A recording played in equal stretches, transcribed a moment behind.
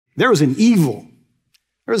There was an evil.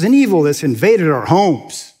 There was an evil that's invaded our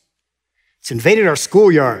homes. It's invaded our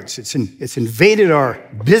schoolyards. It's invaded our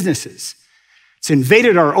businesses. It's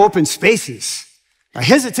invaded our open spaces. I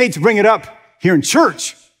hesitate to bring it up here in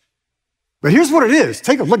church, but here's what it is.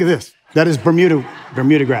 Take a look at this. That is Bermuda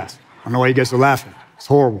grass. I don't know why you guys are laughing. It's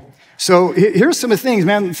horrible. So here's some of the things,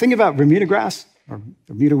 man. Think about Bermuda grass or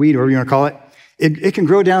Bermuda weed, whatever you want to call it. It can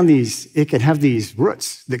grow down it can have these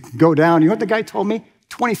roots that can go down. You know what the guy told me?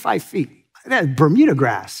 25 feet. That Bermuda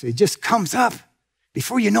grass, it just comes up.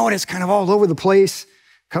 Before you know it, it's kind of all over the place.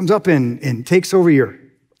 Comes up and takes over your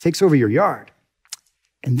yard.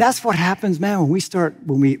 And that's what happens, man,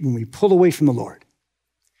 when we pull away from the Lord.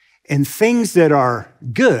 And things that are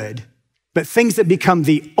good, but things that become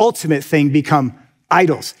the ultimate thing become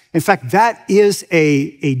idols. In fact, that is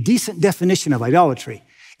a decent definition of idolatry.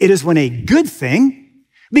 It is when a good thing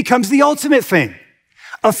becomes the ultimate thing.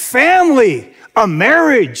 A family, a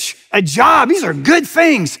marriage, a job, these are good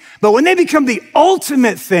things. But when they become the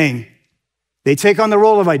ultimate thing, they take on the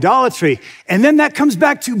role of idolatry. And then that comes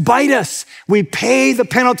back to bite us. We pay the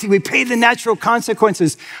penalty. We pay the natural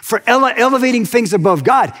consequences for elevating things above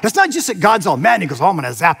God. It's not just that God's all mad and he goes, oh, I'm going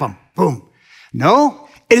to zap them. Boom. No,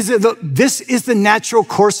 this is the natural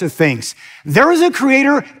course of things. There is a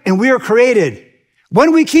creator and we are created.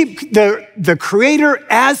 When we keep the creator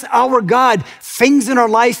as our God, things in our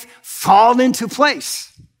life fall into place.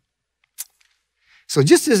 So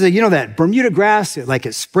just as that Bermuda grass,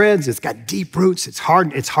 it spreads, it's got deep roots, it's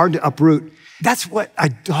hard to uproot. That's what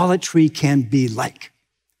idolatry can be like.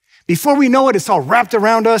 Before we know it, it's all wrapped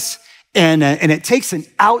around us, and it takes an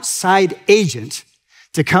outside agent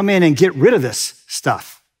to come in and get rid of this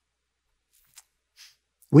stuff.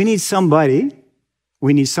 We need something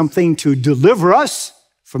to deliver us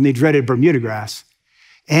from the dreaded Bermuda grass.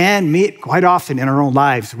 And quite often in our own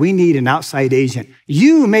lives, we need an outside agent.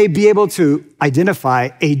 You may be able to identify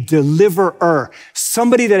a deliverer,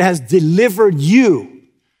 somebody that has delivered you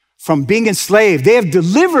from being enslaved. They have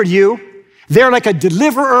delivered you. They're like a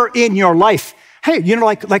deliverer in your life. Hey,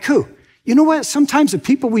 like who? You know what? Sometimes the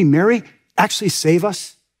people we marry actually save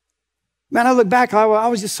us. Man, I look back, I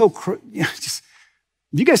was just so,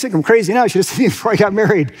 you guys think I'm crazy now. You should have seen me before I got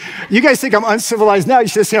married. You guys think I'm uncivilized now. You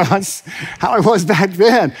should have seen how I was back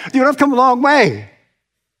then. Dude, I've come a long way.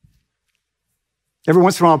 Every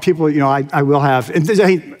once in a while, people, I will have, and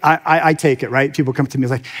I take it, right? People come to me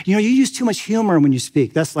like, you use too much humor when you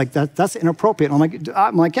speak. That's inappropriate. And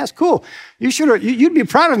I'm like, yes, cool. You'd be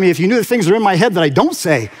proud of me if you knew the things that are in my head that I don't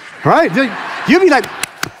say, right? You'd be like,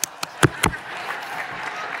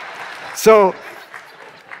 so.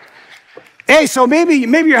 Hey, so maybe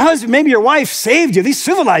your husband, maybe your wife saved you. They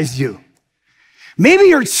civilized you. Maybe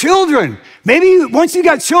your children. Maybe once you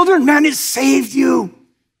got children, man, it saved you.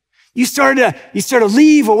 You started to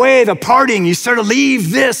leave away the partying. You started to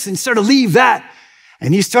leave this and started to leave that.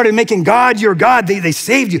 And you started making God your God. They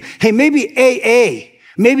saved you. Hey, maybe AA,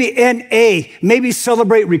 maybe NA, maybe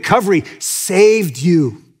Celebrate Recovery saved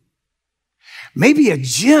you. Maybe a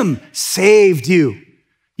gym saved you.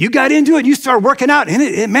 You got into it, you started working out, and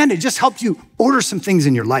it just helped you order some things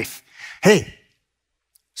in your life. Hey,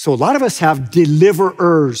 so a lot of us have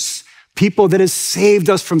deliverers, people that have saved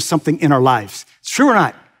us from something in our lives. It's true or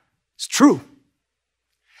not? It's true.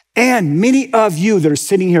 And many of you that are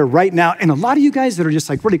sitting here right now, and a lot of you guys that are just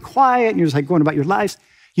really quiet, and you're just going about your lives,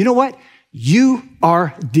 you know what? You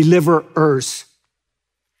are deliverers.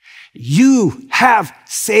 You have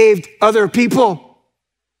saved other people.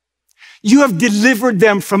 You have delivered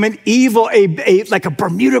them from an evil, like a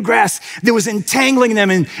Bermuda grass that was entangling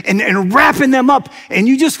them and wrapping them up. And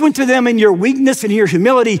you just went to them in your weakness and your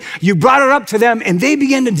humility. You brought it up to them and they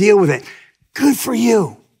began to deal with it. Good for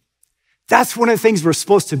you. That's one of the things we're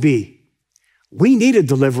supposed to be. We need a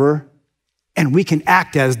deliverer and we can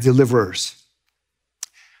act as deliverers.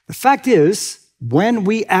 The fact is, when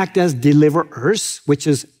we act as deliverers, which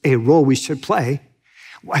is a role we should play,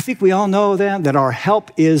 I think we all know then that our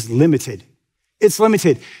help is limited. It's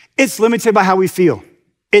limited. It's limited by how we feel.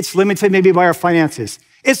 It's limited maybe by our finances.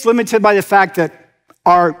 It's limited by the fact that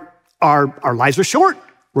our lives are short.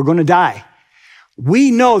 We're going to die.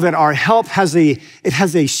 We know that our help has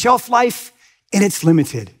a shelf life and it's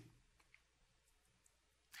limited.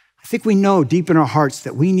 I think we know deep in our hearts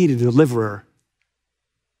that we need a deliverer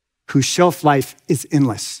whose shelf life is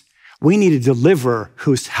endless. We need a deliverer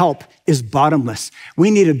whose help is bottomless. We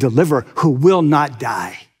need a deliverer who will not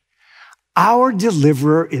die. Our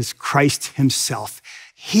deliverer is Christ himself.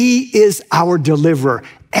 He is our deliverer,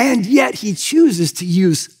 and yet he chooses to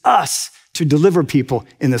use us to deliver people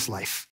in this life.